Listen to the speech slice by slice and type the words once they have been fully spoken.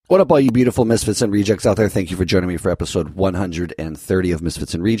What up, all you beautiful Misfits and Rejects out there? Thank you for joining me for episode 130 of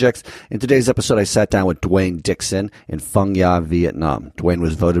Misfits and Rejects. In today's episode, I sat down with Dwayne Dixon in Phang Nga, Vietnam. Dwayne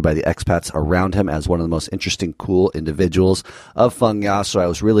was voted by the expats around him as one of the most interesting, cool individuals of Phang Nga, so I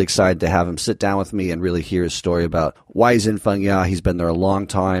was really excited to have him sit down with me and really hear his story about why he's in Phang Nga. He's been there a long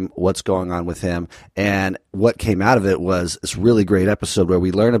time, what's going on with him, and what came out of it was this really great episode where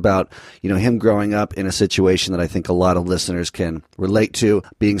we learn about, him growing up in a situation that I think a lot of listeners can relate to,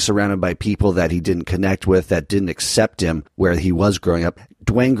 being surrounded by people that he didn't connect with, that didn't accept him where he was growing up.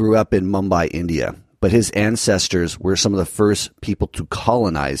 Dwayne grew up in Mumbai, India, but his ancestors were some of the first people to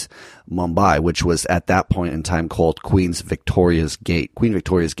colonize Mumbai, which was at that point in time called Queen Victoria's Gate.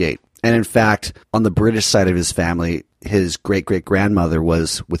 And in fact, on the British side of his family, his great-great-grandmother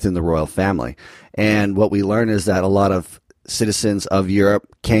was within the royal family. And what we learn is that a lot of citizens of Europe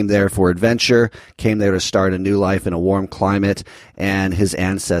came there for adventure, came there to start a new life in a warm climate, and his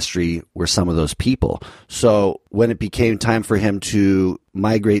ancestry were some of those people. So when it became time for him to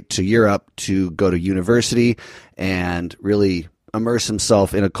migrate to Europe to go to university and really immerse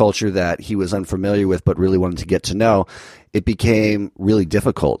himself in a culture that he was unfamiliar with but really wanted to get to know, it became really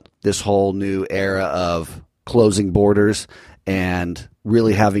difficult. This whole new era of closing borders and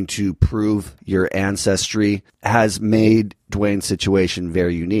really having to prove your ancestry has made Dwayne's situation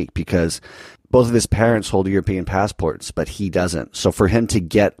very unique because both of his parents hold European passports, but he doesn't. So for him to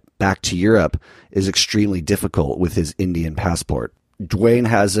get back to Europe is extremely difficult with his Indian passport. Dwayne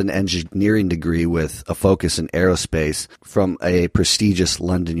has an engineering degree with a focus in aerospace from a prestigious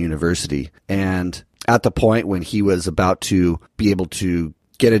London university. And at the point when he was about to be able to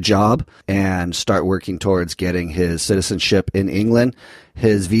get a job and start working towards getting his citizenship in England,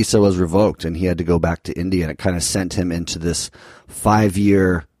 his visa was revoked and he had to go back to India. And it kind of sent him into this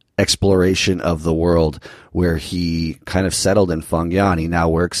 5-year exploration of the world where he kind of settled in Phang Nga. He now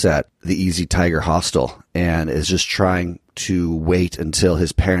works at the Easy Tiger Hostel and is just trying to wait until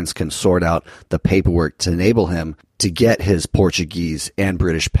his parents can sort out the paperwork to enable him to get his Portuguese and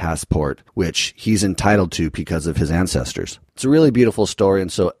British passport, which he's entitled to because of his ancestors. It's a really beautiful story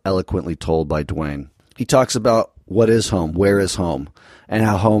and so eloquently told by Dwayne. He talks about what is home, where is home, and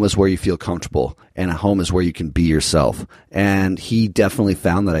how home is where you feel comfortable, and home is where you can be yourself. And he definitely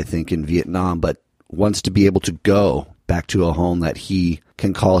found that, I think, in Vietnam, but wants to be able to go back to a home that he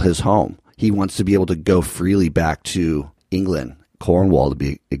can call his home. He wants to be able to go freely back to England, Cornwall to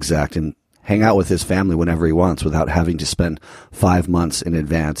be exact, and hang out with his family whenever he wants without having to spend 5 months in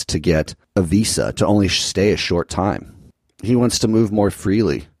advance to get a visa to only stay a short time. He wants to move more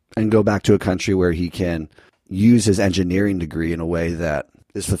freely and go back to a country where he can use his engineering degree in a way that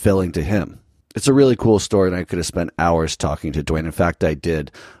is fulfilling to him. It's a really cool story, and I could have spent hours talking to Dwayne. In fact, I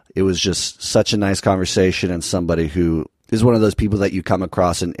did. It was just such a nice conversation and somebody who is one of those people that you come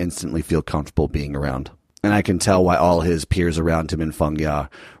across and instantly feel comfortable being around. And I can tell why all his peers around him in Phang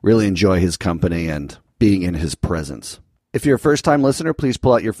Nga really enjoy his company and being in his presence. If you're a first-time listener, please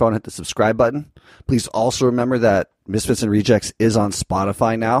pull out your phone and hit the subscribe button. Please also remember that Misfits and Rejects is on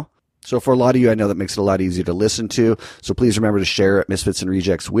Spotify now. So for a lot of you, I know that makes it a lot easier to listen to. So please remember to share Misfits and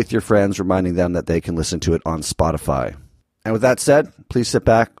Rejects with your friends, reminding them that they can listen to it on Spotify. And with that said, please sit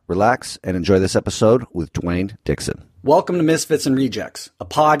back, relax, and enjoy this episode with Dwayne Dixon. Welcome to Misfits and Rejects, a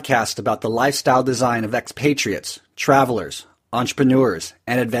podcast about the lifestyle design of expatriates, travelers, entrepreneurs,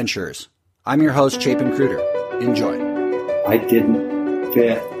 and adventurers. I'm your host, Chapin Cruder. Enjoy. I didn't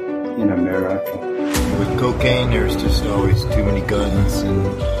fit in America. With cocaine, there's just always too many guns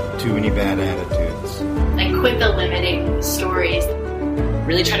and too many bad attitudes. I quit eliminating stories.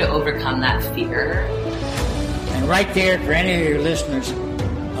 Really try to overcome that fear. And right there, for any of your listeners,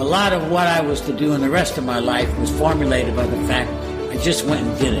 a lot of what I was to do in the rest of my life was formulated by the fact I just went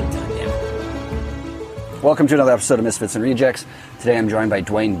and did it. Welcome to another episode of Misfits and Rejects. Today I'm joined by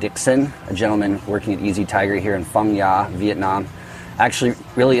Dwayne Dixon, a gentleman working at Easy Tiger here in Phang Nga, Vietnam. Actually,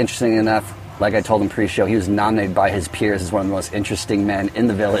 really interesting enough, like I told him pre-show, he was nominated by his peers as one of the most interesting men in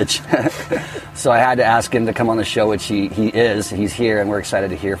the village. So I had to ask him to come on the show, which he is. He's here, and we're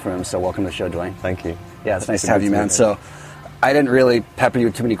excited to hear from him. So welcome to the show, Dwayne. Thank you. Yeah, it's nice to have you, man. So I didn't really pepper you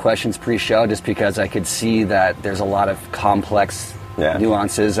with too many questions pre-show just because I could see that there's a lot of complex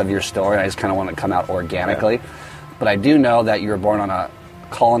nuances of your story. I just kind of want to come out organically. Yeah. But I do know that you were born on a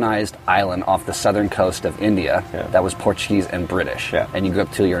colonized island off the southern coast of India that was Portuguese and British. Yeah. And you grew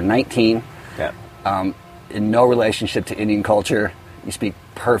up till you're 19. Yeah. In no relationship to Indian culture. You speak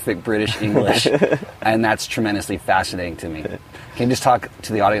perfect British English, and that's tremendously fascinating to me. Can you just talk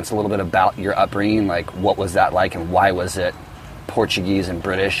to the audience a little bit about your upbringing? Like, what was that like, and why was it Portuguese and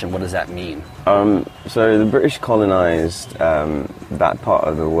British, and what does that mean? So the British colonized that part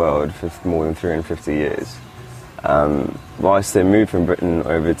of the world for more than 350 years. Whilst they moved from Britain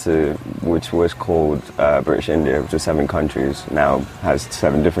over to, which was called British India, which was 7 countries, now has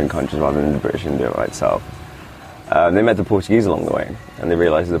 7 different countries rather than the British India by itself. They met the Portuguese along the way, and they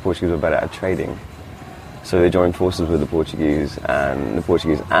realized that the Portuguese were better at trading. So they joined forces with the Portuguese and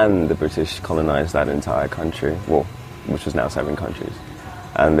the British colonized that entire country, well, which was now 7 countries.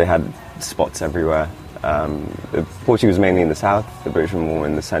 And they had spots everywhere. The Portuguese was mainly in the south, the British were more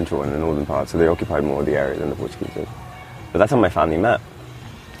in the central and the northern part, so they occupied more of the area than the Portuguese did. But that's how my family met.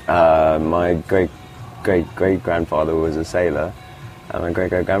 My great-great-great-grandfather was a sailor, and my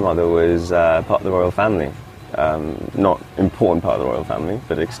great-great-grandmother was part of the royal family. Not important part of the royal family,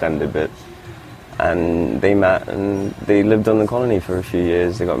 but extended bit. And they met and they lived on the colony for a few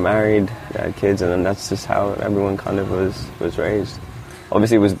years. They got married, they had kids, and then that's just how everyone kind of was raised.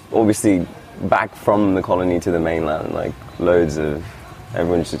 Obviously, it was back from the colony to the mainland, like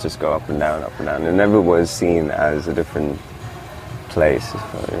everyone should just go up and down. It never was seen as a different place. You know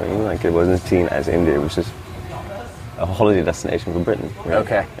what I mean? Like, it wasn't seen as India, it was just a holiday destination for Britain. Really.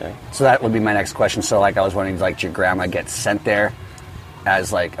 Okay. Yeah. So that would be my next question. So, like, I was wondering, like, did your grandma get sent there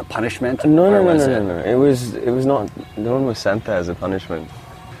as, like, a punishment? No. It was not. No one was sent there as a punishment.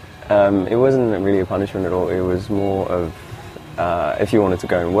 It wasn't really a punishment at all. It was more of if you wanted to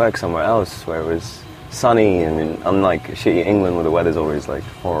go and work somewhere else where it was sunny, and unlike shitty England where the weather's always like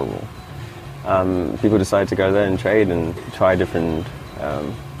horrible, people decided to go there and trade and try different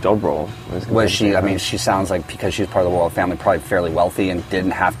job role. Was she? I mean, she sounds like, because she's part of the royal family, probably fairly wealthy and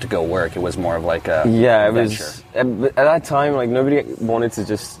didn't have to go work. It was more of like a adventure. It was at that time, like, nobody wanted to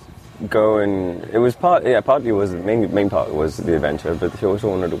just go, and it was partly was the main part was the adventure, but she also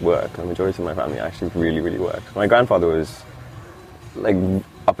wanted to work. The majority of my family actually really, really worked. My grandfather was like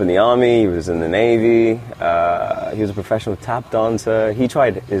up in the army, he was in the navy, he was a professional tap dancer. He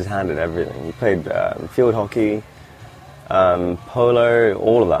tried his hand at everything. He played field hockey, polo,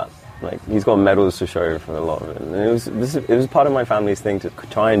 all of that. Like, he's got medals to show for a lot of it. And it was part of my family's thing to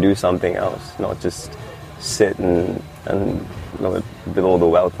try and do something else, not just sit and with all the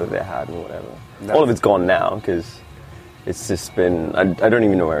wealth that they had and whatever. All of it's gone now because it's just been, I don't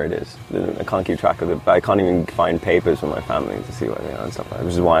even know where it is. I can't keep track of it. I can't even find papers from my family to see where they are and stuff like that,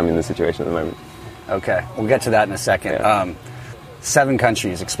 which is why I'm in this situation at the moment. Okay, we'll get to that in a second. Yeah. 7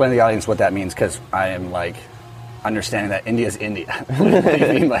 countries. Explain to the audience what that means, because I am like understanding that India is India. What do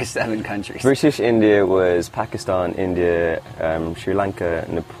you mean by 7 countries? British India was Pakistan, India, Sri Lanka,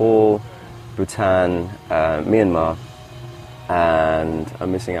 Nepal, Bhutan, Myanmar, and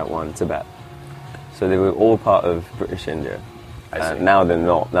I'm missing out one, Tibet. So they were all part of British India. Now they're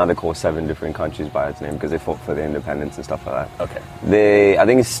not. Now they're called 7 different countries by its name because they fought for their independence and stuff like that. Okay. I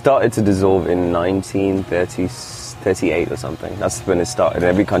think it started to dissolve in 1938 or something. That's when it started.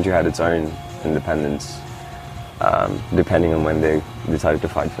 Every country had its own independence, depending on when they decided to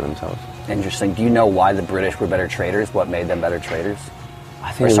fight for themselves. Interesting. Do you know why the British were better traders? What made them better traders?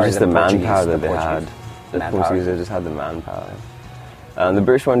 I think it was just the manpower that they had. The Portuguese, they just had the manpower. The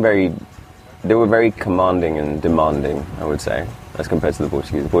British they were very commanding and demanding, I would say, as compared to the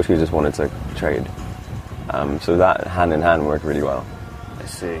Portuguese. The Portuguese just wanted to trade. So that hand in hand worked really well. I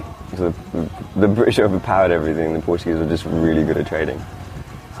see. So the British overpowered everything. The Portuguese were just really good at trading.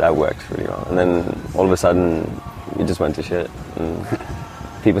 So that worked really well. And then all of a sudden, it just went to shit. And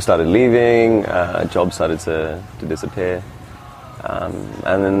people started leaving, jobs started to disappear. And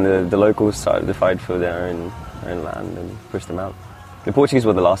then the locals started to fight for their own land and push them out. The Portuguese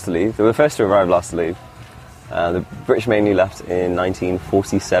were the last to leave. They were the first to arrive, last to leave. The British mainly left in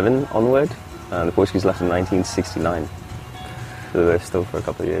 1947 onward, and the Portuguese left in 1969. So they were still for a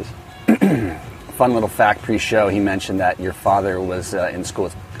couple of years. Fun little fact pre-show, he mentioned that your father was in school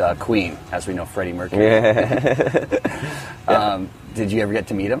with Queen, as we know, Freddie Mercury. Yeah. Did you ever get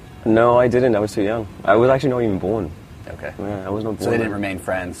to meet him? No, I didn't. I was too young. I was actually not even born. Okay. Yeah, I was not born. So they didn't remain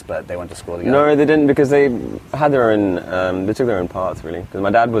friends, but they went to school together? No, they didn't, because they had their own, they took their own paths, really. Because my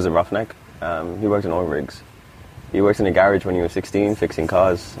dad was a roughneck. He worked in oil rigs. He worked in a garage when he was 16, fixing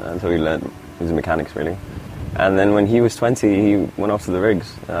cars, until he learned, he was a mechanic, really. And then when he was 20, he went off to the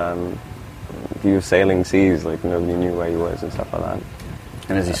rigs. He was sailing seas, like nobody knew where he was and stuff like that.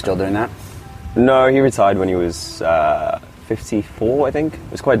 And is he still doing that? No, he retired when he was 54, I think.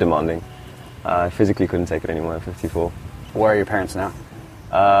 It was quite demanding. I physically couldn't take it anymore at 54. Where are your parents now?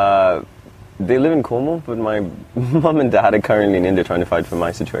 They live in Cornwall, but my mum and dad are currently in India trying to fight for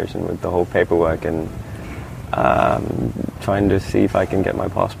my situation with the whole paperwork and trying to see if I can get my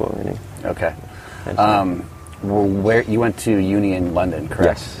passport, really. Okay. where you went to uni in London,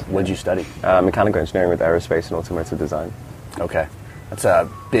 correct? Yes. What did you study? Mechanical engineering with aerospace and automotive design. Okay. That's a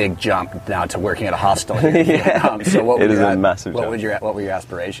big jump now to working at a hostel here in Vietnam. So what It is a massive what jump. What were your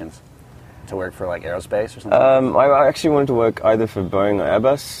aspirations? To work for like aerospace or something? I actually wanted to work either for Boeing or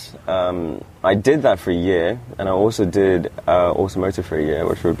Airbus. I did that for a year, and I also did automotive for a year,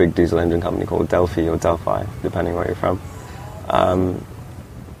 which for a big diesel engine company called Delphi or Delphi, depending where you're from. And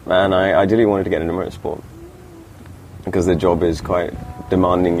I ideally wanted to get into motorsport because the job is quite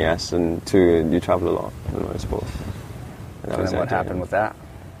demanding, yes, and two, you travel a lot in motorsport. And then what happened with that?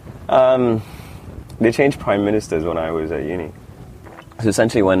 They changed prime ministers when I was at uni. So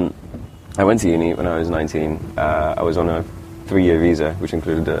essentially when I went to uni when I was 19, I was on a 3-year visa, which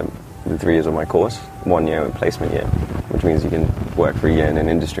included the 3 years of my course, 1 year placement year, which means you can work for a year in an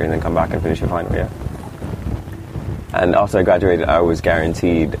industry and then come back and finish your final year. And after I graduated, I was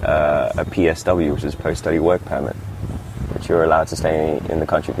guaranteed a PSW, which is post-study work permit, which you're allowed to stay in the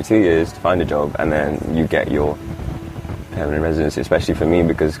country for 2 years to find a job, and then you get your permanent residency, especially for me,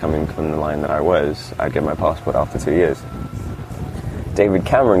 because coming from the line that I was, I'd get my passport after 2 years. David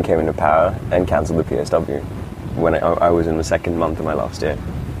Cameron came into power and cancelled the PSW when I was in the second month of my last year.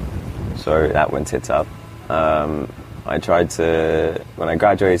 So that went tits up. When I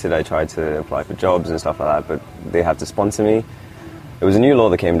graduated, I tried to apply for jobs and stuff like that, but they had to sponsor me. It was a new law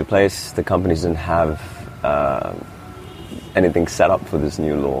that came into place. The companies didn't have anything set up for this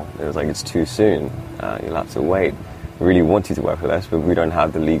new law. It was like, it's too soon. You'll have to wait. We really want you to work with us, but we don't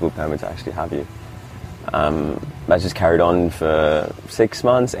have the legal permit to actually have you. That just carried on for 6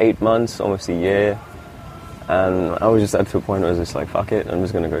 months, 8 months, almost a year. And I was just up to a point where I was just like, fuck it, I'm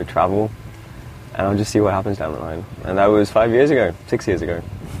just going to go travel. And I'll just see what happens down the line. And that was 6 years ago.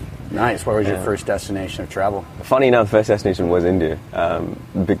 Nice. Where was your first destination of travel? Funny enough, the first destination was India,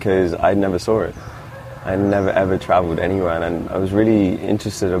 because I never saw it. I never ever traveled anywhere, and I was really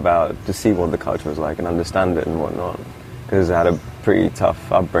interested to see what the culture was like and understand it and whatnot. Because I had a pretty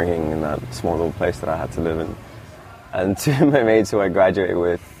tough upbringing in that small little place that I had to live in. And two of my mates who I graduated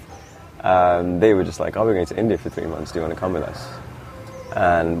with, they were just like, oh, we're going to India for 3 months, do you want to come with us?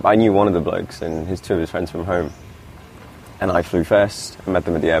 And I knew one of the blokes and two of his friends from home. And I flew first, I met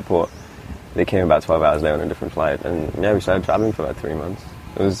them at the airport. They came about 12 hours later on a different flight, and yeah, we started traveling for about 3 months.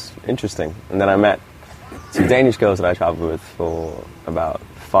 It was interesting. And then I met 2 Danish girls that I traveled with for about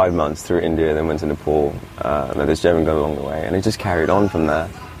 5 months through India, then went to Nepal, met this German girl along the way, and it just carried on from there.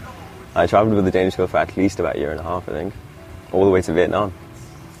 I traveled with a Danish girl for at least about 1.5 years, I think, all the way to Vietnam.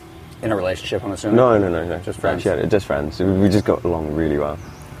 In a relationship, I'm assuming? No. Just friends? Yeah, just friends. We just got along really well.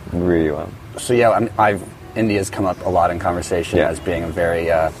 Really well. So yeah, India's come up a lot in conversation as being a very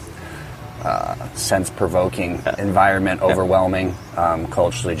sense-provoking environment, overwhelming,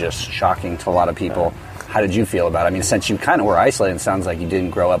 culturally just shocking to a lot of people. How did you feel about it? I mean, since you kind of were isolated, it sounds like you didn't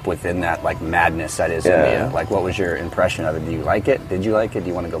grow up within that like madness that is India. Like, what was your impression of it? Do you like it? Did you like it? Do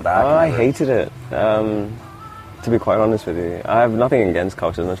you want to go back? I hated it. To be quite honest with you, I have nothing against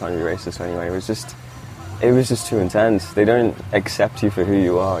culture. I'm not trying to be racist anyway. It was just too intense. They don't accept you for who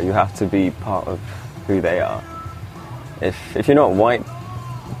you are. You have to be part of who they are. If you're not white,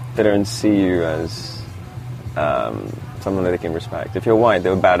 they don't see you as someone that they can respect. If you're white,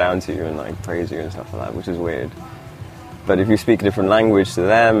 they'll bow down to you and like praise you and stuff like that, which is weird. But if you speak a different language to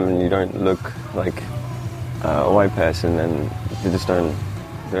them and you don't look like a white person, then they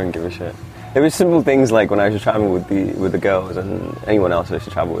don't give a shit. There were simple things like when I was traveling with the girls and anyone else I used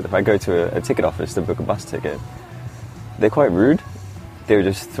to travel with. If I go to a ticket office to book a bus ticket, they're quite rude. They would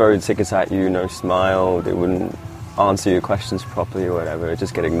just throw tickets at you, no smile. They wouldn't answer your questions properly or whatever. It'd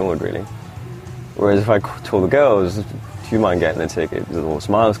just get ignored, really. Whereas if I told the girls, do you mind getting a ticket? The little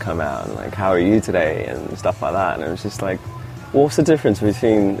smiles come out and like, how are you today? And stuff like that. And it was just like, what's the difference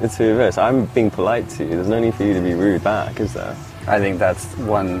between the two of us? I'm being polite to you. There's no need for you to be rude back, is there? I think that's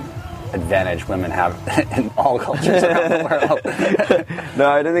one advantage women have in all cultures around the world. No,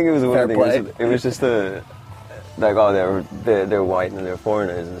 I don't think it was one thing. Play. It was just like, oh, they're white and they're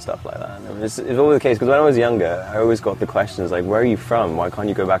foreigners and stuff like that. And it was always the case, because when I was younger, I always got the questions like, where are you from? Why can't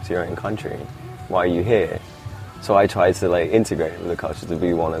you go back to your own country? Why are you here? So I tried to like integrate with the culture to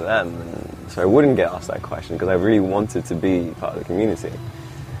be one of them, and so I wouldn't get asked that question because I really wanted to be part of the community.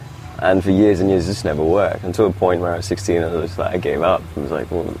 And for years and years, it just never worked. Until a point where I was 16, I gave up. I was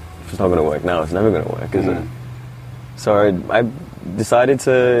like, well, if it's not going to work now, it's never going to work, is it? So I decided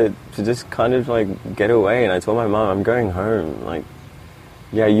to just kind of like get away, and I told my mom, I'm going home. Like,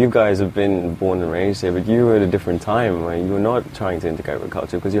 yeah, you guys have been born and raised here, but you were at a different time where you were not trying to integrate with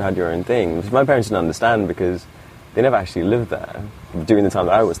culture because you had your own thing. Which my parents didn't understand because they never actually lived there during the time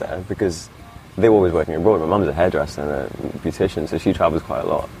that I was there, because they were always working abroad. My mum's a hairdresser and a beautician, so she travels quite a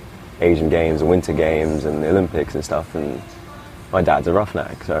lot. Asian Games and Winter Games and the Olympics and stuff, and my dad's a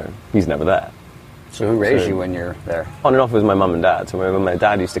roughneck, so he's never there. So who raised you when you're there? On and off was my mum and dad. So when my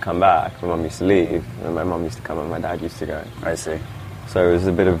dad used to come back, my mum used to leave, and my mum used to come and my dad used to go. I see. So it was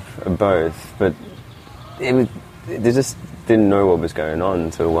a bit of both, but they just didn't know what was going on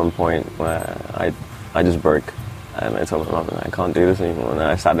until one point where I just broke. And I told my mum, I can't do this anymore. And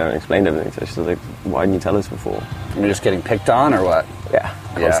I sat down and explained everything to her. She was like, why didn't you tell us before? You're just getting picked on or what? Yeah,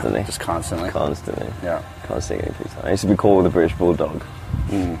 constantly. Yeah, just constantly. Constantly. Yeah. Constantly getting picked on. I used to be called the British Bulldog.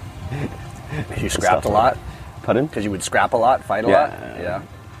 You scrapped a lot? Pardon? Because you would scrap a lot, fight a lot? Yeah.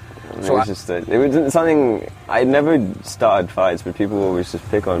 So it was something, I never started fights, but people always just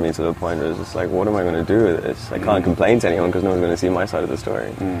pick on me to the point where it's just like, what am I going to do with this? I can't complain to anyone because no one's going to see my side of the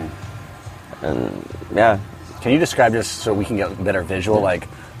story. And yeah. Can you describe, just so we can get a better visual, like,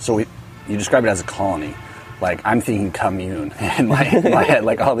 you describe it as a colony. Like, I'm thinking commune in my head,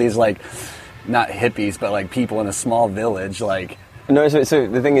 like all these, like, not hippies, but like people in a small village, like. No, so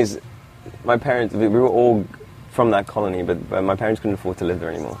the thing is, my parents, we were all from that colony, but my parents couldn't afford to live there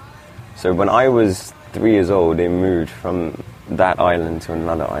anymore. So when I was 3 years old, they moved from that island to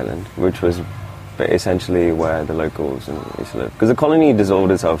another island, which was essentially where the locals used to live. Because the colony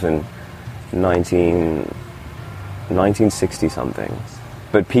dissolved itself in 1960 something,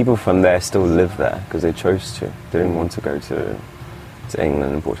 but people from there still live there because they chose to. They didn't want to go to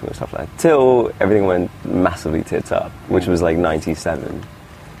England and Portugal and stuff like that, till everything went massively tits up, which was like 97,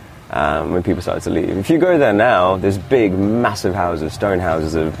 when people started to leave. If you go there now, there's big, massive houses, stone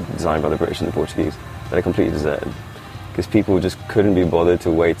houses that are designed by the British and the Portuguese, that are completely deserted because people just couldn't be bothered to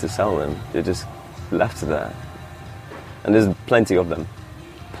wait to sell them. They just left there, and there's plenty of them.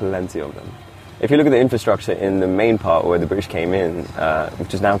 If you look at the infrastructure in the main part where the British came in,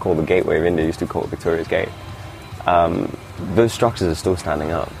 which is now called the Gateway of India, used to call it Victoria's Gate, those structures are still standing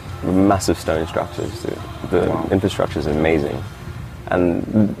up. Massive stone structures. The infrastructure is amazing. And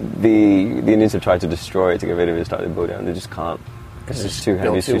the Indians have tried to destroy it to get rid of it, started to build it, and they just can't. Because it's too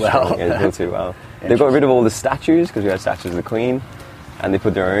heavy, it's too strong. Yeah, it's built too well. They got rid of all the statues, because we had statues of the Queen, and they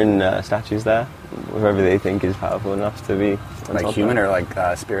put their own statues there, whoever they think is powerful enough to be. Like human or like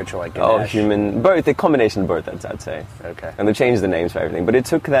spiritual, like Ganesh? Oh, human. Both. A combination of both, I'd say. Okay. And they changed the names for everything. But it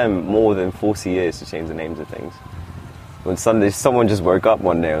took them more than 40 years to change the names of things. When someone just woke up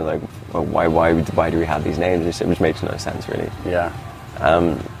one day and was like, well, why do we have these names? Which makes no sense, really. Yeah.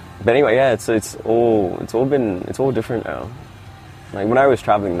 But anyway, yeah, it's all different now. Like when I was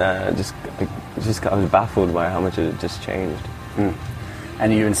traveling there, I was baffled by how much it had just changed.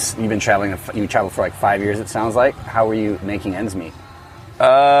 And you've been traveling. You traveled for like 5 years. It sounds like. How were you making ends meet?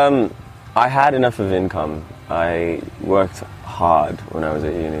 I had enough of income. I worked hard when I was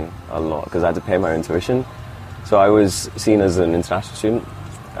at uni, a lot, because I had to pay my own tuition. So I was seen as an international student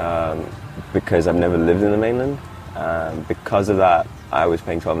because I've never lived in the mainland. Because of that, I was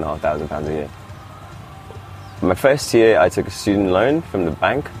paying £12,500 a year. My first year, I took a student loan from the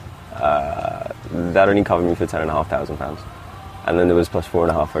bank. That only covered me for £10,500. And then there was plus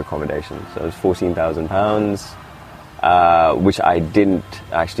 £4,500 for accommodation. So it was £14,000, which I didn't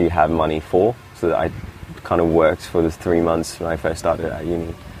actually have money for. So I kind of worked for the 3 months when I first started at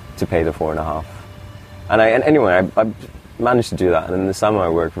uni to pay the £4,500. And anyway, I managed to do that. And in the summer, I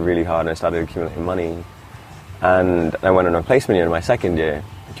worked really hard and I started accumulating money. And I went on a placement year in my second year,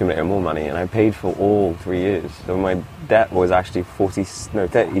 accumulated more money, and I paid for all 3 years. So my debt was actually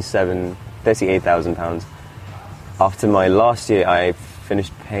 £38,000. After my last year, I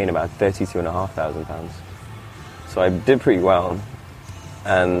finished paying about £32,500. So I did pretty well.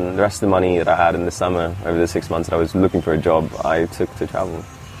 And the rest of the money that I had in the summer, over the 6 months that I was looking for a job, I took to travel.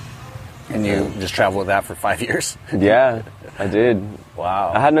 And you just traveled with that for 5 years? Yeah, I did.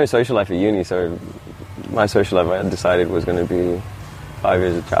 Wow. I had no social life at uni, so my social life I had decided was going to be 5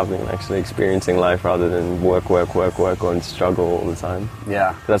 years of traveling and actually experiencing life rather than work, and struggle all the time.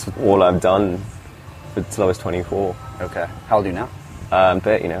 Yeah. That's all I've done until I was 24. Okay. How old are you now? I'm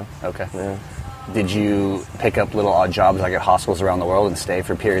 30 now. Okay. Yeah. Did you pick up little odd jobs like at hospitals around the world and stay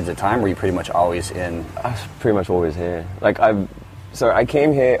for periods of time? Or were you pretty much always in? I was pretty much always here. So I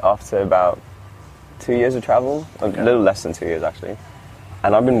came here after about 2 years of travel, a little less than 2 years actually,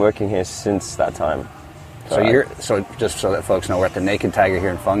 and I've been working here since that time. So just so that folks know, we're at the Naked Tiger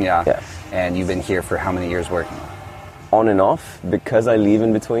here in Fung Ya, and you've been here for how many years working? On and off, because I leave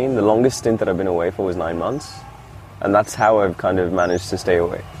in between. The longest stint that I've been away for was 9 months, and that's how I've kind of managed to stay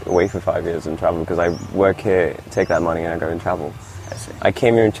away for 5 years and travel, because I work here, take that money, and I go and travel. I see. I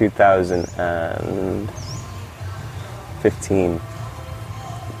came here in 2015.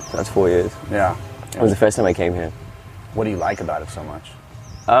 That's 4 years. Yeah. It was the first time I came here. What do you like about it so much?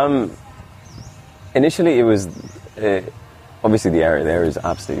 Initially, it was obviously the area there is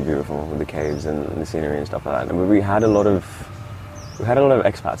absolutely beautiful with the caves and the scenery and stuff like that. But we had a lot of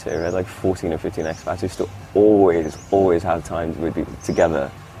expats here. We had like 14 or 15 expats who still always have time to be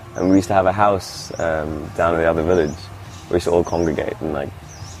together. And we used to have a house down in the other village. We used to all congregate and like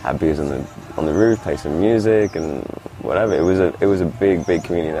have beers on the roof, play some music and whatever. It was a big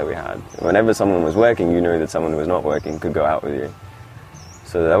community that we had. Whenever someone was working, you knew that someone who was not working could go out with you.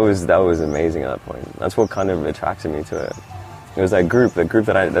 So that was amazing at that point. That's what kind of attracted me to it. It was that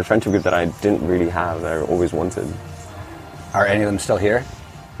friendship group that I didn't really have, that I always wanted. Are any of them still here?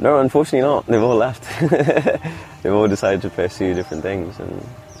 No, unfortunately not. They've all left. They've all decided to pursue different things.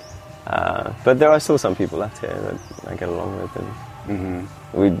 But there are still some people left here that I get along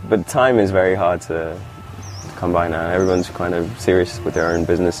with. But time is very hard to come by now. Everyone's kind of serious with their own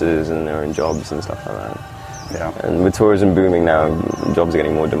businesses and their own jobs and stuff like that. Yeah. And with tourism booming now, jobs are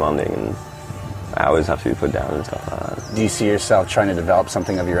getting more demanding and hours have to be put down and stuff like that. Do you see yourself trying to develop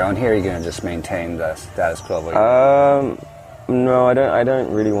something of your own here? Or are you going to just maintain the status quo? No, I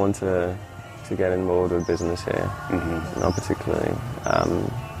don't really want to get involved with business here. Not particularly.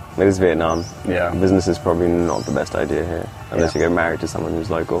 It is Vietnam. Yeah. Business is probably not the best idea here, unless you get married to someone who's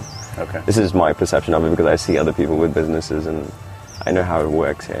local. Okay. This is my perception of it because I see other people with businesses and I know how it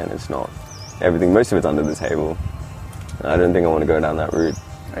works here, and it's not everything. Most of it's under the table. I don't think I want to go down that route.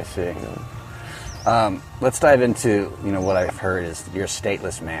 I see. Let's dive into what I've heard is you're a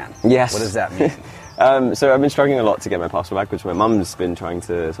stateless man. Yes. What does that mean? So I've been struggling a lot to get my passport back, which my mum's been trying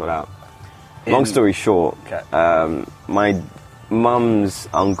to sort out. Long story short, my mum's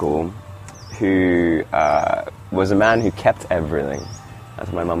uncle, who was a man who kept everything,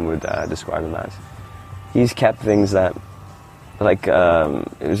 as my mum would describe him as. He's kept things that, like,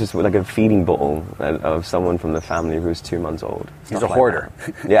 it was just like a feeding bottle of someone from the family who was 2 months old. He's a hoarder.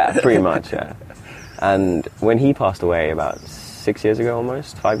 Yeah, pretty much, yeah. And when he passed away about 6 years ago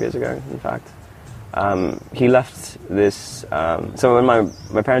almost, 5 years ago, in fact, he left this... so when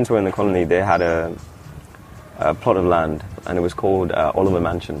my parents were in the colony, they had a plot of land, and it was called Oliver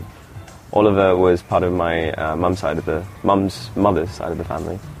Mansion. Oliver was part of my mum's mother's side of the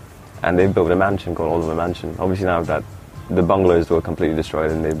family, and they built a mansion called Oliver Mansion. Obviously now that the bungalows were completely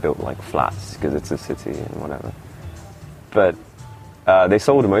destroyed, and they built like flats because it's a city and whatever. But they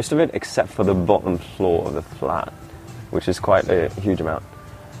sold most of it except for the bottom floor of the flat, which is quite a huge amount.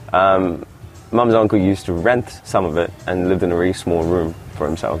 Mum's uncle used to rent some of it and lived in a really small room for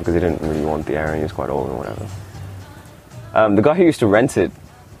himself because he didn't really want the area and he was quite old and whatever. The guy who used to rent it,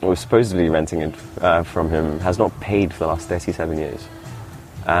 or was supposedly renting it from him, has not paid for the last 37 years.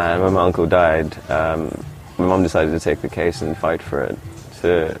 And when my uncle died, my mum decided to take the case and fight for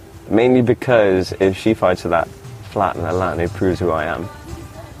it. Mainly because if she fights for that flat and that land, it proves who I am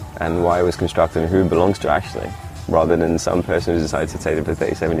and why it was constructed and who it belongs to actually, rather than some person who decides to take it for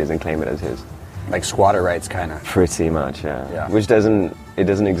 37 years and claim it as his. Like squatter rights, kind of. Pretty much, yeah. Which doesn't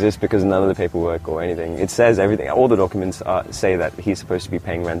exist because none of the paperwork or anything. It says everything. All the documents say that he's supposed to be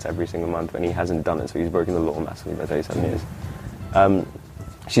paying rent every single month, and he hasn't done it. So he's broken the law massively by 37 years.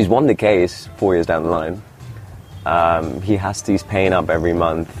 She's won the case 4 years down the line. He's paying up every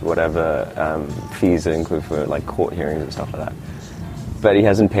month whatever fees that include for like court hearings and stuff like that. But he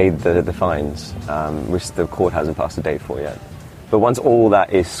hasn't paid the fines, which the court hasn't passed a date for yet. But once all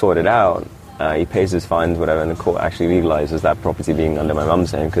that is sorted out, he pays his fines, whatever, and the court actually legalizes that property being under my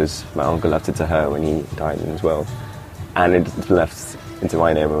mum's name because my uncle left it to her when he died as well. And it's left into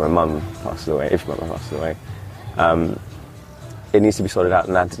my name when my mum passes away, if my mum passes away. It needs to be sorted out,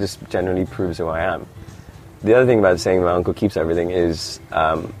 and that just generally proves who I am. The other thing about saying my uncle keeps everything is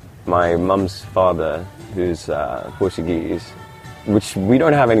my mum's father, who's Portuguese, which we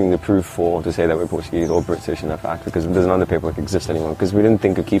don't have anything to prove for to say that we're Portuguese or British in fact, because there's none of the paperwork exist anymore, because we didn't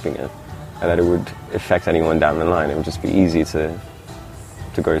think of keeping it and that it would affect anyone down the line. It would just be easy to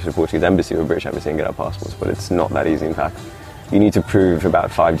go to the Portuguese embassy or British embassy and get our passports, but it's not that easy in fact. You need to prove about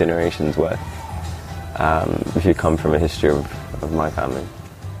 5 generations worth if you come from a history of my family.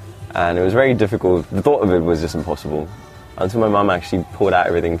 And it was very difficult. The thought of it was just impossible until my mum actually pulled out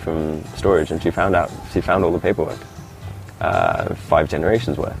everything from storage and she found all the paperwork, 5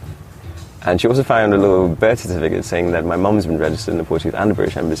 generations worth. And she also found a little birth certificate saying that my mum's been registered in the Portuguese and the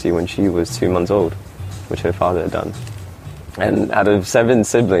British embassy when she was 2 months old, which her father had done. And out of 7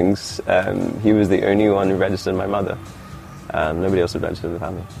 siblings, he was the only one who registered my mother. Nobody else had registered in the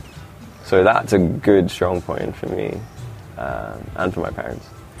family. So that's a good, strong point for me and for my parents.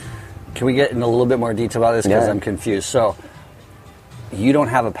 Can we get in a little bit more detail about this? Because I'm confused. So, you don't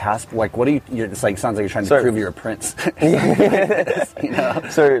have a passport. Like, what do you? It's like sounds like you're trying to prove you're a prince. You know.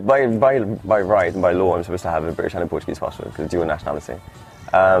 So by right and by law, I'm supposed to have a British and a Portuguese passport because it's dual nationality.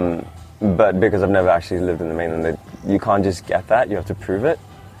 But because I've never actually lived in the mainland, you can't just get that. You have to prove it,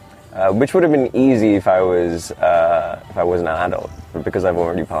 which would have been easy if I wasn't an adult. But because I've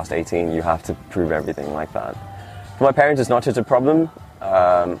already passed 18, you have to prove everything like that. For my parents, it's not just a problem.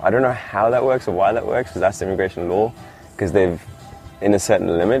 I don't know how that works or why that works, because that's the immigration law. Because they've in a certain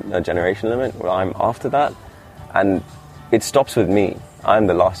limit, a generation limit. Well, I'm after that, and it stops with me. I'm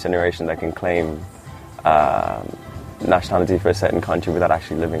the last generation that can claim nationality for a certain country without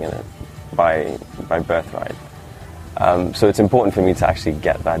actually living in it by birthright. So it's important for me to actually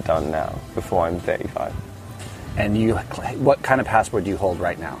get that done now before I'm 35. And what kind of passport do you hold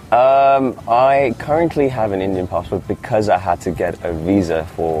right now? I currently have an Indian passport because I had to get a visa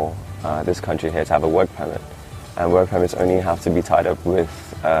for this country here to have a work permit. And work permits only have to be tied up with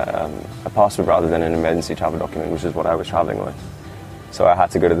a passport rather than an emergency travel document, which is what I was traveling with. So I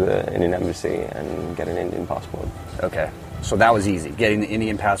had to go to the Indian embassy and get an Indian passport. Okay. So that was easy. Getting the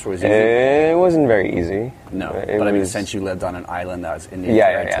Indian passport was easy? It wasn't very easy. No. But I mean, since you lived on an island that was Indian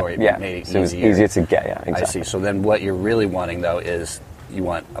territory, it made it easier. So it was easier to get, exactly. I see. So then what you're really wanting, though, is you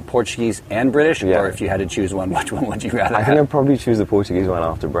want a Portuguese and British? Or if you had to choose one, which one would you rather have? I think I'd probably choose the Portuguese one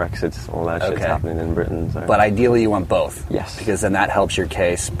after Brexit. All that shit's happening in Britain. So. But ideally you want both? Yes. Because then that helps your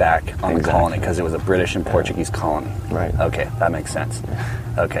case back on the colony, because it was a British and Portuguese colony. Right. Okay, that makes sense.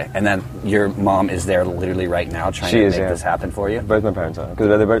 Okay, and then your mom is there literally right now trying to make this happen for you? Both my parents are, because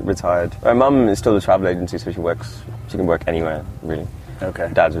they're both retired. My mum is still a travel agency, so she can work anywhere, really. Okay.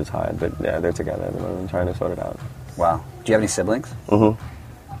 Dad's retired, but yeah, they're together at the moment trying to sort it out. Wow. Do you have any siblings?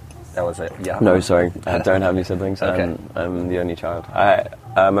 Mm-hmm. That was it. Yeah. No, sorry. I don't have any siblings. Okay. I'm the only child.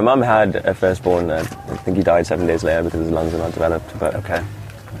 My mum had a firstborn. I think he died 7 days later because his lungs are not developed. But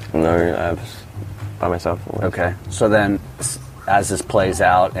no, I was by myself. Okay. So then, as this plays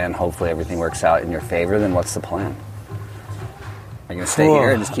out and hopefully everything works out in your favor, then what's the plan? Are you going to stay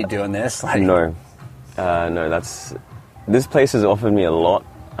here and just keep doing this? No. This place has offered me a lot.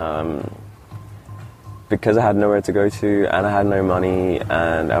 Because I had nowhere to go to and I had no money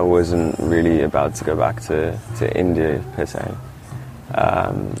and I wasn't really about to go back to India per se.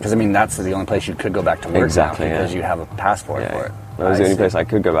 Because I mean that's the only place you could go back to work now because you have a passport for it. That was the only place I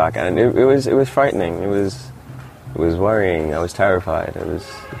could go back, and it was frightening. It was worrying. I was terrified. I was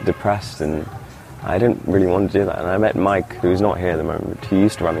depressed, and I didn't really want to do that. And I met Mike, who's not here at the moment. He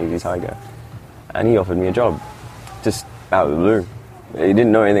used to run Easy Tiger, and he offered me a job, just out of the blue. He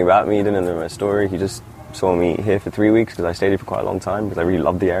didn't know anything about me. He didn't know my story. He just saw me here for 3 weeks because I stayed here for quite a long time because I really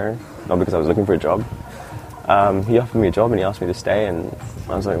loved the area, not because I was looking for a job. He offered me a job and he asked me to stay, and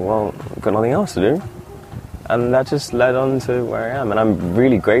I was like, well, I've got nothing else to do. And that just led on to where I am, and I'm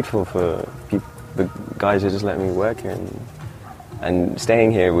really grateful for the guys who just let me work here and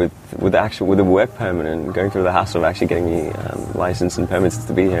staying here with a work permit and going through the hassle of actually getting me licensed and permits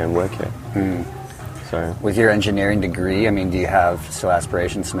to be here and work here. So, with your engineering degree, I mean, do you have still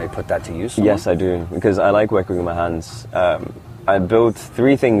aspirations to maybe put that to use? Yes, I do, because I like working with my hands. I built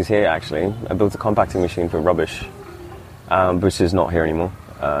 3 things here, actually. I built a compacting machine for rubbish, which is not here anymore.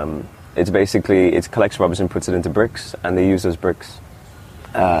 It collects rubbish and puts it into bricks, and they use those bricks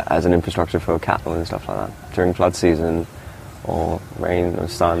as an infrastructure for cattle and stuff like that during flood season or rain or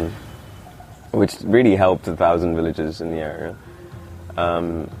sun, which really helped 1,000 villages in the area.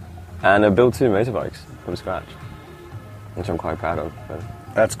 And I built 2 motorbikes from scratch, which I'm quite proud of. But.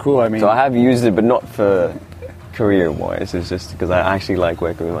 That's cool. I mean, so I have used it, but not for career-wise. It's just because I actually like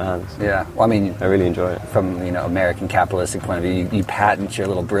working with my hands. Yeah. Well, I mean, I really enjoy it. From American capitalistic point of view, you patent your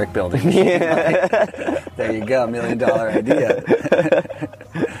little brick building. Yeah. There you go, $1 million idea.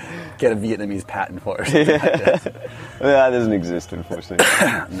 Get a Vietnamese patent for it. Well, that doesn't exist, unfortunately.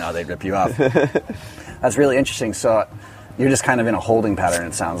 No, they'd rip you off. That's really interesting. So you're just kind of in a holding pattern,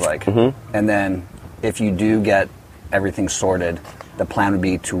 it sounds like. Mm-hmm. And then if you do get everything sorted, the plan would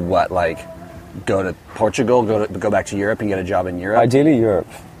be to what, like go to Portugal, go back to Europe and get a job in Europe? Ideally Europe.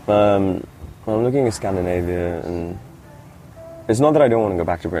 I'm looking at Scandinavia, and it's not that I don't want to go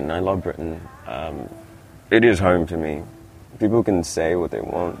back to Britain. I love Britain. It is home to me. People can say what they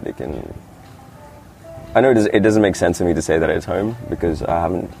want. They can. I know it doesn't make sense to me to say that it's home because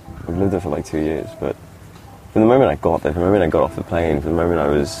I've lived there for like 2 years, but from the moment I got there, from the moment I got off the plane, from the moment I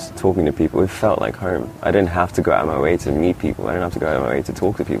was talking to people, it felt like home. I didn't have to go out of my way to meet people. I didn't have to go out of my way to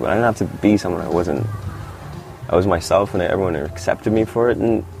talk to people. I didn't have to be someone I wasn't. I was myself, and everyone accepted me for it.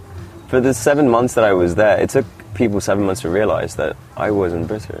 And for the 7 months that I was there, it took people 7 months to realize that I wasn't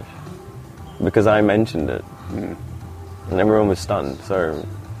British because I mentioned it. and everyone was stunned. So,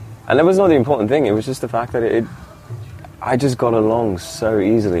 and that was not the important thing. It was just the fact that I just got along so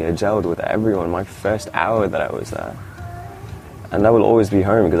easily. I gelled with everyone my first hour that I was there. And that will always be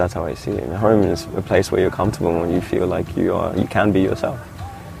home, because that's how I see it. And home is a place where you're comfortable and you feel like you can be yourself.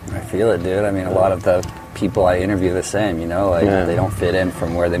 I feel it, dude. I mean, a lot of the people I interview the same, you know, like they don't fit in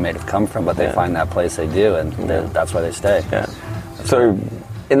from where they may have come from, but they find that place they do, and that's why they stay. Yeah. So,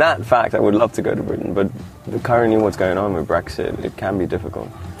 in that fact, I would love to go to Britain, but currently what's going on with Brexit, it can be difficult.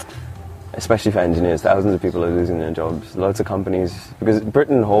 Especially for engineers. Thousands of people are losing their jobs. Lots of companies, because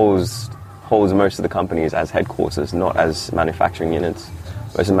Britain holds most of the companies as headquarters, not as manufacturing units.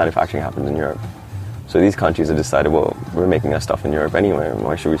 Most of the manufacturing happens in Europe. So these countries have decided, well, we're making our stuff in Europe anyway,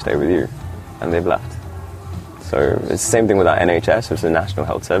 why should we stay with you? And they've left. So it's the same thing with our NHS, it's the National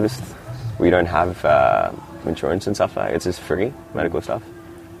Health Service. We don't have insurance and stuff like that. It's just free medical stuff.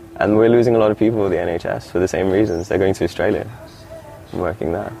 And we're losing a lot of people with the NHS for the same reasons. They're going to Australia and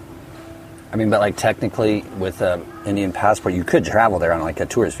working there. I mean, but like technically with an Indian passport, you could travel there on like a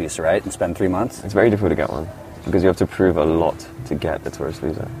tourist visa, right? And spend 3 months? It's very difficult to get one, because you have to prove a lot to get the tourist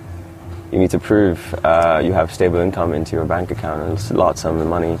visa. You need to prove you have stable income into your bank account, and a large sum of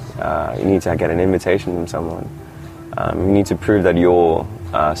money. You need to get an invitation from someone. You need to prove that your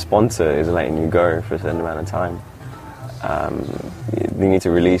sponsor is letting you go for a certain amount of time. You need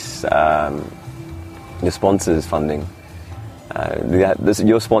to release your sponsor's funding.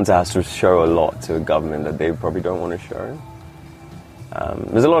 Your sponsor has to show a lot to a government that they probably don't want to show.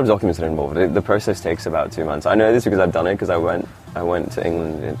 There's a lot of documents that are involved. The process takes about 2 months. I know this because I've done it, because I went to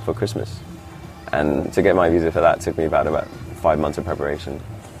England for Christmas, and to get my visa for that took me about 5 months of preparation.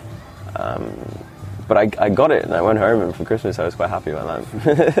 But I got it, and I went home, and for Christmas I was quite happy about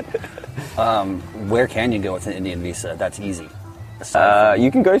that. Where can you go with an Indian visa? That's easy.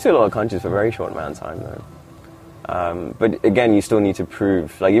 You can go to a lot of countries for a very short amount of time, though. But again, you still need to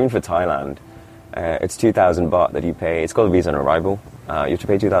prove, like even for Thailand, it's 2,000 baht that you pay. It's called a visa on arrival. You have to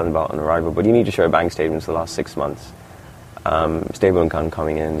pay 2,000 baht on arrival, but you need to show bank statements for the last 6 months. Stable income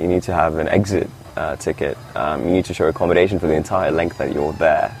coming in. You need to have an exit ticket. You need to show accommodation for the entire length that you're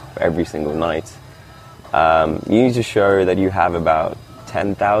there, for every single night. You need to show that you have about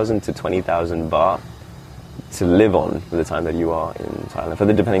 10,000 to 20,000 baht to live on for the time that you are in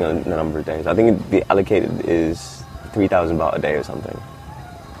Thailand, depending on the number of days. I think the allocated is 3,000 baht a day or something.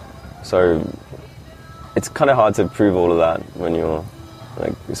 So it's kind of hard to prove all of that when you're,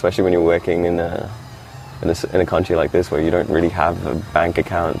 like, especially when you're working in a country like this where you don't really have a bank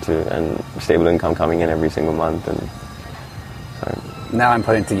account and stable income coming in every single month. And so now I'm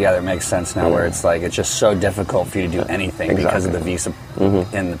putting it together. It makes sense now, where it's like it's just so difficult for you to do anything because of the visa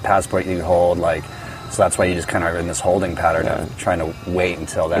and the passport you hold, like. So that's why you just kind of are in this holding pattern of trying to wait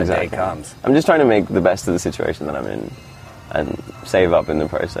until that day comes. I'm just trying to make the best of the situation that I'm in and save up in the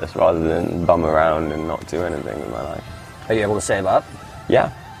process rather than bum around and not do anything with my life. Are you able to save up?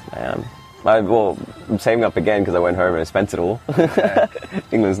 Yeah, I am. I'm saving up again because I went home and I spent it all. Okay.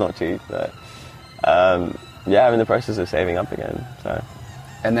 England's not cheap. But, I'm in the process of saving up again. So.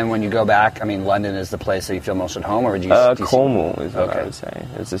 And then when you go back, I mean, London is the place that you feel most at home, or would you? Cornwall is what I would say.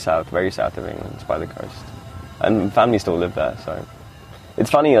 It's the south, very south of England. It's by the coast, and family still live there. So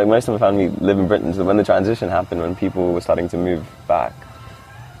it's funny. Like most of my family live in Britain. So when the transition happened, when people were starting to move back,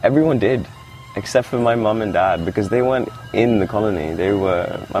 everyone did, except for my mum and dad, because they weren't in the colony.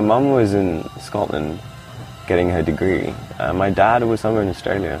 My mum was in Scotland, getting her degree. My dad was somewhere in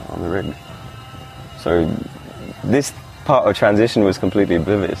Australia on the rig. So this part of transition was completely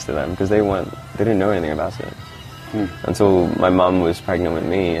oblivious to them because they didn't know anything about it until my mum was pregnant with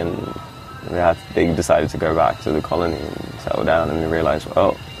me, and they decided to go back to the colony and settle down, and they realized,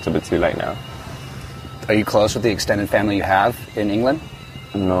 well, it's a bit too late now. Are you close with the extended family you have in England?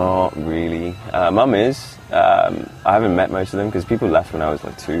 Not really. Mum is. I haven't met most of them because people left when I was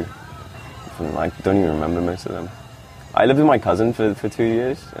like 2. I don't even remember most of them. I lived with my cousin for 2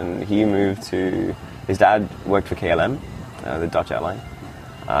 years, and he moved to. His dad worked for KLM, the Dutch airline.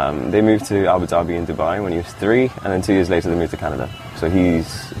 They moved to Abu Dhabi and Dubai when he was 3, and then 2 years later they moved to Canada. So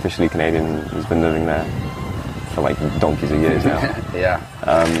he's officially Canadian. He's been living there for like donkeys of years now. Yeah.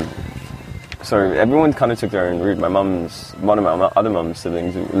 So everyone kind of took their own route. One of my other mum's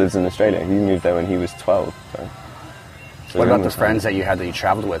siblings lives in Australia. He moved there when he was 12. So what about the friends that you had that you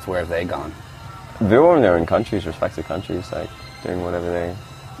traveled with? Where have they gone? They're all in their own countries, respective countries, like doing whatever they...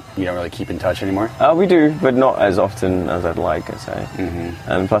 You don't really keep in touch anymore? We do, but not as often as I'd like, I'd say. Mm-hmm.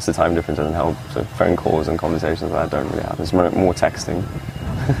 And plus the time difference doesn't help. So phone calls and conversations like that don't really happen. It's more texting.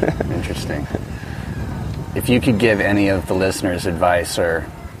 Interesting. If you could give any of the listeners advice or,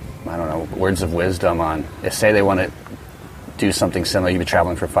 I don't know, words of wisdom on, if say they want to do something similar. You've been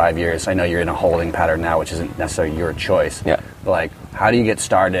traveling for 5 years. I know you're in a holding pattern now, which isn't necessarily your choice. Yeah. But like, how do you get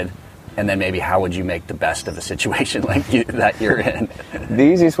started? And then maybe how would you make the best of the situation that you're in? The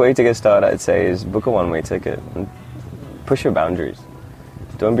easiest way to get started, I'd say, is book a one-way ticket and push your boundaries.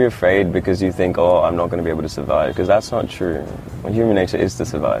 Don't be afraid because you think, oh, I'm not going to be able to survive, because that's not true. Well, human nature is to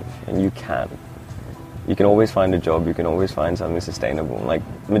survive, and you can. You can always find a job, you can always find something sustainable. Like,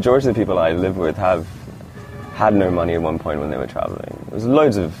 the majority of the people I live with have had no money at one point when they were traveling. There's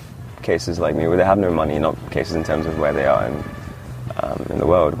loads of cases like me where they have no money, not cases in terms of where they are in the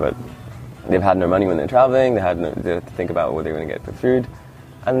world, but they've had no money when they're traveling, they have to think about what they're going to get for food.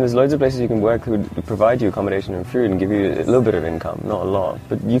 And there's loads of places you can work who provide you accommodation and food and give you a little bit of income, not a lot,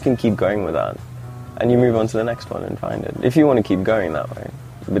 but you can keep going with that. And you move on to the next one and find it, if you want to keep going that way.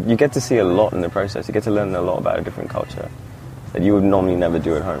 But you get to see a lot in the process. You get to learn a lot about a different culture that you would normally never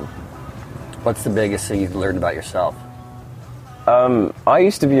do at home. What's the biggest thing you've learned about yourself? I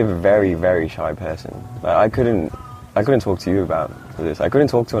used to be a very, very shy person. I couldn't talk to you about this. I couldn't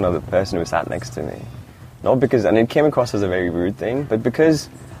talk to another person who sat next to me. Not because, and it came across as a very rude thing, but because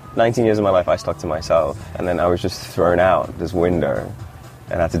 19 years of my life I stuck to myself, and then I was just thrown out this window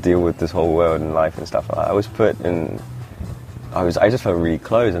and had to deal with this whole world and life and stuff. I was put in, I just felt really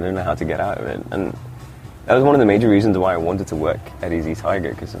closed. I didn't know how to get out of it. And that was one of the major reasons why I wanted to work at Easy Tiger,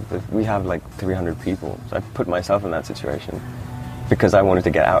 because we have like 300 people. So I put myself in that situation because I wanted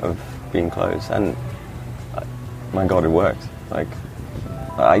to get out of being closed. And my God, it worked. Like,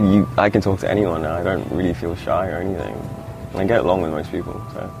 I can talk to anyone now. I don't really feel shy or anything. I get along with most people.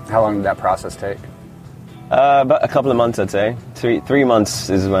 So. How long did that process take? About a couple of months, I'd say. 3 months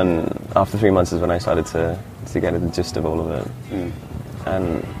is when, after 3 months is when I started to get the gist of all of it.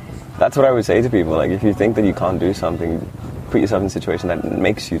 And that's what I would say to people. Like, if you think that you can't do something, put yourself in a situation that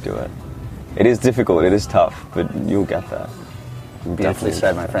makes you do it. It is difficult, it is tough, but you'll get there. Beautifully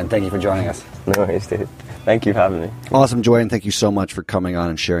said, my friend. Thank you for joining us. No worries, dude. Thank you for having me. Awesome, Dwayne. Thank you so much for coming on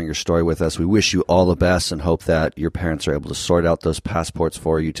and sharing your story with us. We wish you all the best and hope that your parents are able to sort out those passports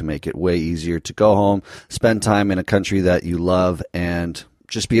for you to make it way easier to go home, spend time in a country that you love, and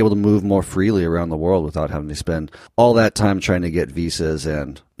just be able to move more freely around the world without having to spend all that time trying to get visas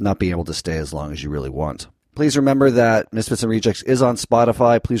and not being able to stay as long as you really want. Please remember that Misfits and Rejects is on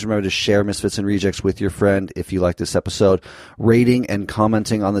Spotify. Please remember to share Misfits and Rejects with your friend if you like this episode. Rating and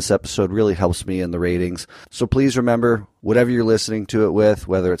commenting on this episode really helps me in the ratings. So please remember, whatever you're listening to it with,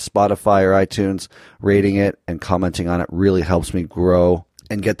 whether it's Spotify or iTunes, rating it and commenting on it really helps me grow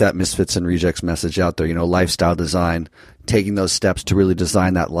and get that Misfits and Rejects message out there. You know, lifestyle design, taking those steps to really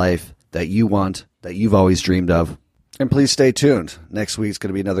design that life that you want, that you've always dreamed of. And please stay tuned. Next week's going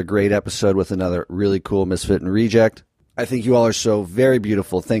to be another great episode with another really cool Misfit and Reject. I think you all are so very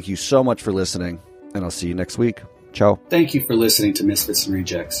beautiful. Thank you so much for listening, and I'll see you next week. Ciao. Thank you for listening to Misfits and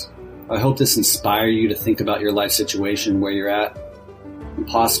Rejects. I hope this inspires you to think about your life situation, where you're at, and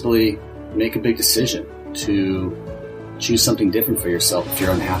possibly make a big decision to choose something different for yourself if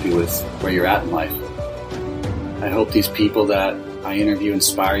you're unhappy with where you're at in life. I hope these people that I interview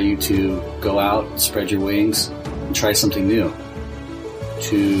inspire you to go out, spread your wings, and try something new,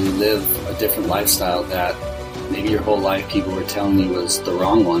 to live a different lifestyle that maybe your whole life people were telling you was the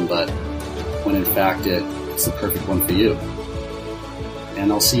wrong one, but when in fact it's the perfect one for you.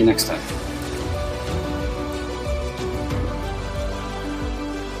 And I'll see you next time.